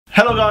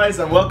Hello guys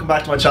and welcome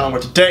back to my channel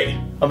where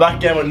today I'm back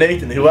again with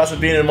Nathan, who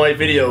hasn't been in my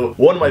video,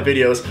 one of my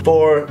videos,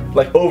 for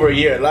like over a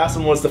year. Last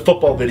one was the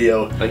football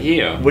video. A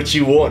year? Which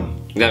you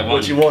won. Yeah,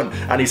 which you won.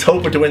 And he's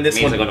hoping to win this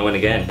one. Means I'm gonna win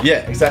again.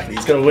 Yeah, exactly.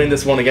 He's gonna win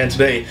this one again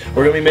today.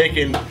 We're gonna be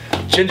making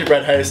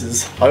gingerbread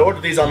houses. I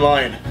ordered these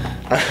online.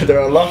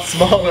 They're a lot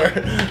smaller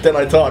than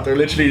I thought. They're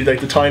literally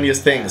like the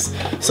tiniest things.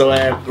 So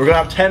we're gonna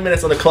have 10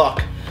 minutes on the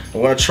clock.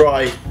 We're gonna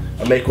try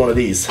and make one of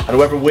these. And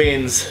whoever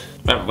wins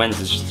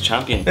is just the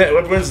champion. Yeah,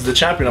 whoever wins is the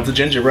champion of the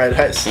gingerbread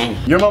house.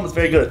 Your mom is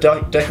very good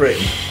at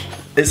decorating.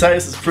 His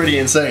house is pretty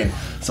insane.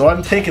 So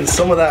I'm thinking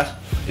some of that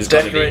It's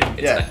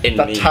decorating, that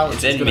talent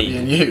is going to be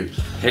in you.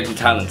 Hidden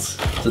talents.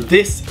 So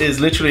this is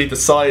literally the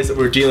size that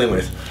we're dealing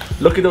with.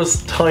 Look at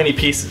those tiny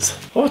pieces.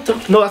 Oh,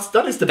 no,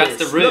 that is the base.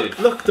 That's the root.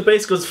 Look, the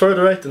base goes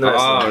further out than the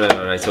rest.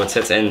 Oh, right, so it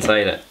sits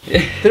inside it.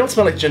 They don't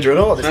smell like ginger at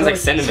all. They smells like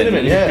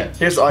cinnamon. Yeah.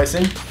 Here's the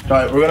icing.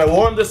 Alright, we're going to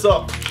warm this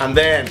up and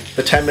then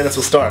the 10 minutes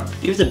will start.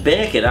 You have to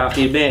bake it after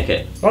you bake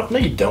it. What? No,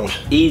 you don't.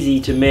 Easy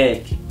to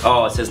make.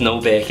 Oh, it says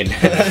no baking.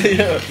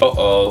 Yeah.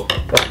 Uh-oh.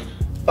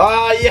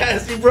 Ah,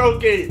 yes, you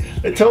broke it.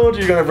 I told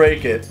you you're going to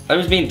break it. I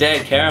was being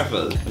dead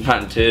careful. I'm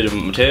having two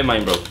of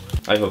mine broke.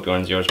 I hope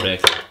yours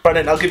breaks. Right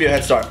then, I'll give you a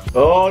head start.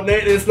 Oh,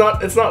 Nate, it's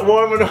not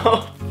warm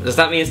enough. Does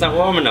that mean it's not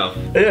warm enough?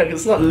 Yeah,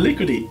 because it's not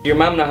liquidy. Your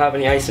mum not have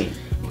any icing?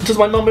 Does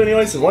my mum have any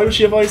icing? Why does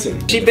she have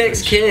icing? She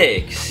bakes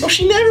cakes. No,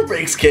 she never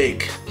bakes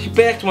cake. She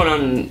baked one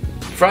on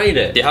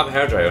Friday. Do you have a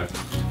hairdryer?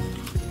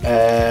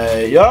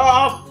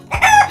 Yeah.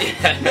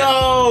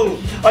 No,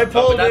 I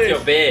pulled but that's it. your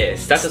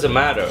base. That doesn't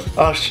matter.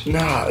 Oh,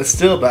 nah, it's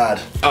still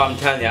bad. Oh, I'm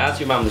telling you, ask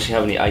your mum, does she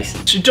have any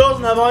icing? She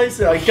doesn't have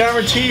icing, I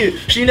guarantee you.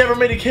 She never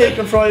made a cake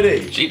on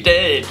Friday. She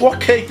did. What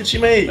cake did she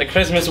make? The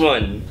Christmas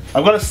one.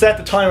 I'm gonna set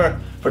the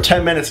timer for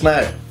 10 minutes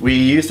now. We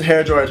used the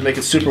hairdryer to make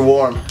it super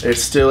warm.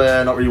 It's still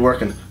not really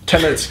working.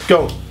 10 minutes,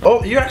 go.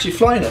 Oh, you're actually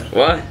flying it.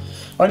 What?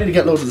 I need to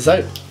get loads of this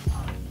out.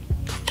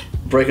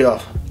 Break it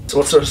off. So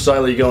what sort of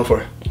style are you going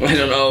for? I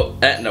don't know,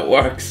 and it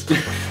works.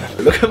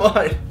 Look at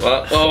mine.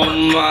 Well, oh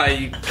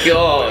my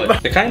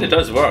god. It kind of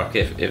does work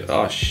if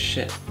oh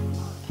shit.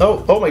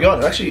 Oh my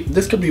god, actually,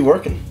 this could be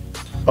working.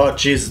 Oh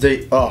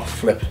jeez, oh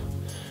flip.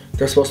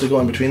 They're supposed to go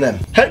in between them.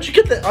 How'd you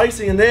get the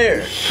icing in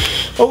there?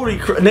 Holy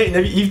crap,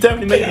 Nathan, you've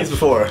definitely made these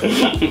before.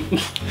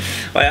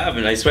 I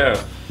haven't, I swear.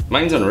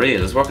 Mine's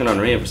unreal, it's working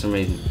unreal for some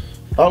reason.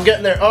 Oh, I'm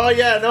getting there. Oh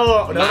yeah,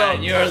 no.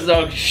 You're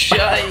so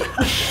shy.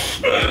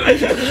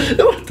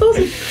 No, it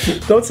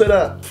doesn't. Don't say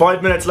that.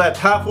 5 minutes left,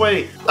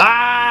 halfway.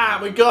 Ah,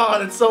 my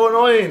god, it's so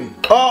annoying.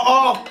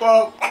 For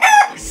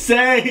fuck's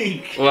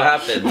sake. What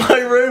happened? My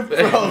roof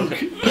broke.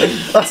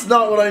 That's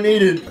not what I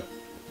needed.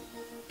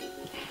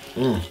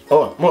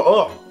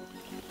 Oh.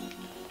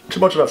 Too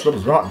much of that stuff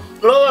is rotten.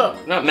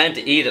 I'm not meant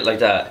to eat it like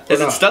that.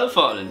 Is it still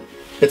falling?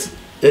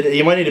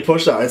 You might need to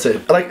push that, I'd say.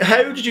 Like,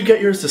 how did you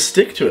get yours to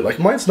stick to it? Like,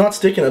 mine's not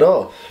sticking at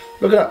all.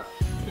 Look at that.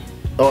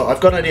 Oh,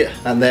 I've got an idea.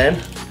 And then.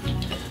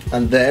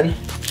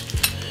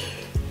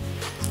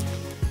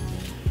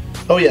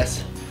 Oh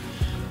yes.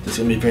 This is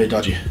gonna be very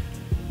dodgy.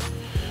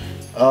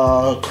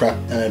 Oh crap.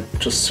 And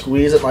just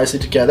squeeze it nicely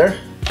together.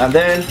 And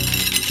then,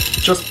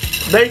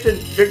 just, Nathan,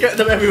 you're getting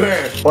them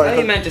everywhere. How are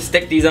you meant to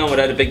stick these on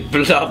without a big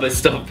blob of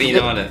stuff being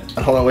on it?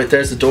 And hold on, wait,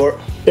 there's the door.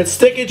 It's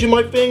sticking to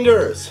my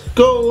fingers.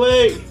 Go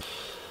away.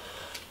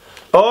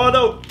 Oh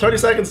no, 30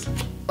 seconds.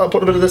 I'll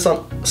put a bit of this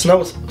on.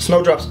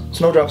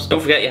 Snowdrops.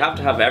 Don't forget, you have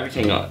to have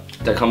everything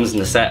that comes in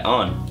the set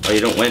on, or you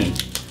don't win.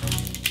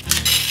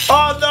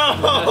 Oh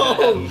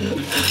no!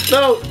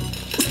 No!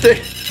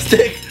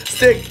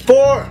 Stick.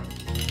 4,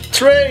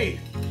 3,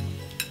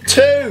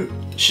 2,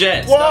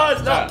 Shit, 1.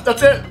 Stop.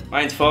 That's it.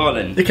 Mine's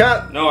falling. You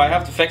can't. No, I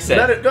have to fix it.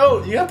 Let it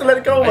go. You have to let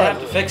it go, man. I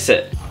have to fix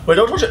it. Wait,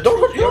 don't touch it. Don't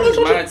touch it. Yours is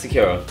mad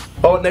secure.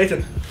 Oh,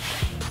 Nathan.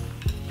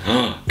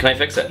 Can I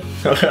fix it?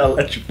 Okay, I'll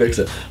let you fix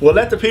it. We'll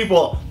let the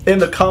people in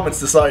the comments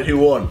decide who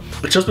won.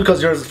 But just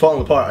because yours is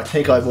falling apart, I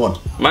think I've won.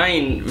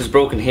 Mine was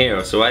broken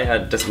here, so I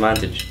had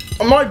disadvantage.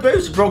 My base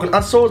is broken,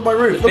 and so is my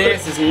roof. The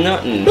base is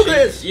nothing. Look at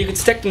this. You could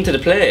stick them to the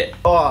plate.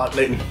 Oh,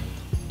 Nathan.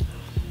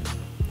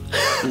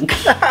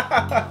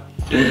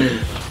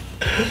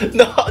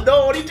 No, what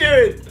are you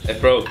doing? It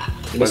broke.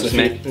 You're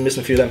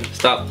missing a few of them.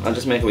 Stop, I'll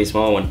just make a wee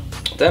small one.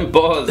 Them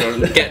balls are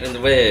getting in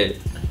the way.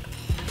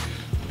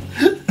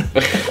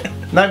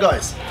 Now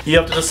guys, you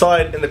have to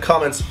decide in the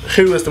comments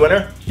who is the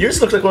winner. Yours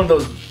looks like one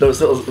of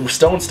those little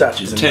stone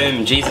statues.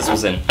 Tomb Jesus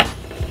was in.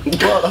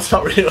 Well, that's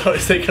not really what I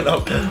was thinking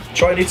of.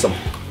 Try and eat some.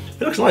 It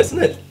looks nice,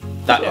 isn't it?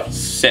 That is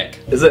sick.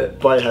 Is it?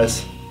 Buy a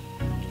house.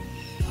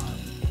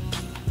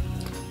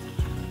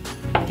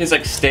 It's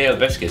like stale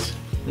biscuits.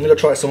 I'm gonna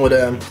try some with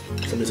some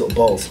of these little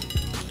balls.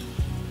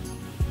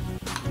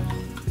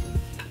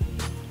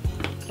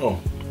 Oh.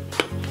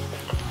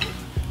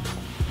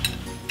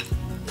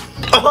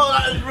 Oh,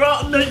 that is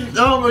rotten!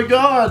 Oh my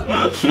god!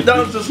 That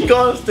was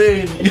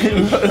disgusting!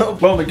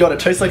 Oh my god, it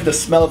tastes like the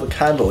smell of a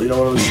candle, you know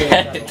what I was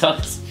saying? It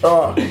does.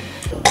 Oh.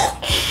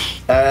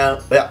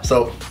 Yeah,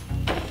 so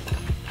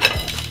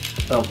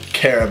I don't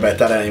care about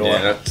that anymore.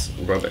 Yeah, that's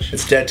rubbish.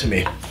 It's dead to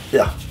me.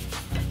 Yeah,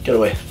 get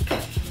away.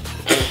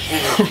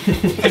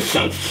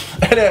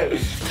 Anyway,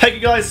 thank you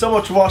guys so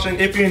much for watching.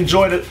 If you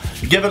enjoyed it,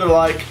 give it a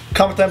like.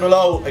 Comment down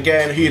below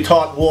again who you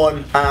thought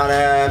won,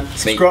 and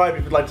subscribe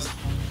if you'd like to.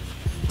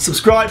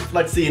 Subscribe if you'd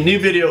like to see a new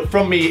video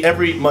from me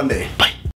every Monday. Bye.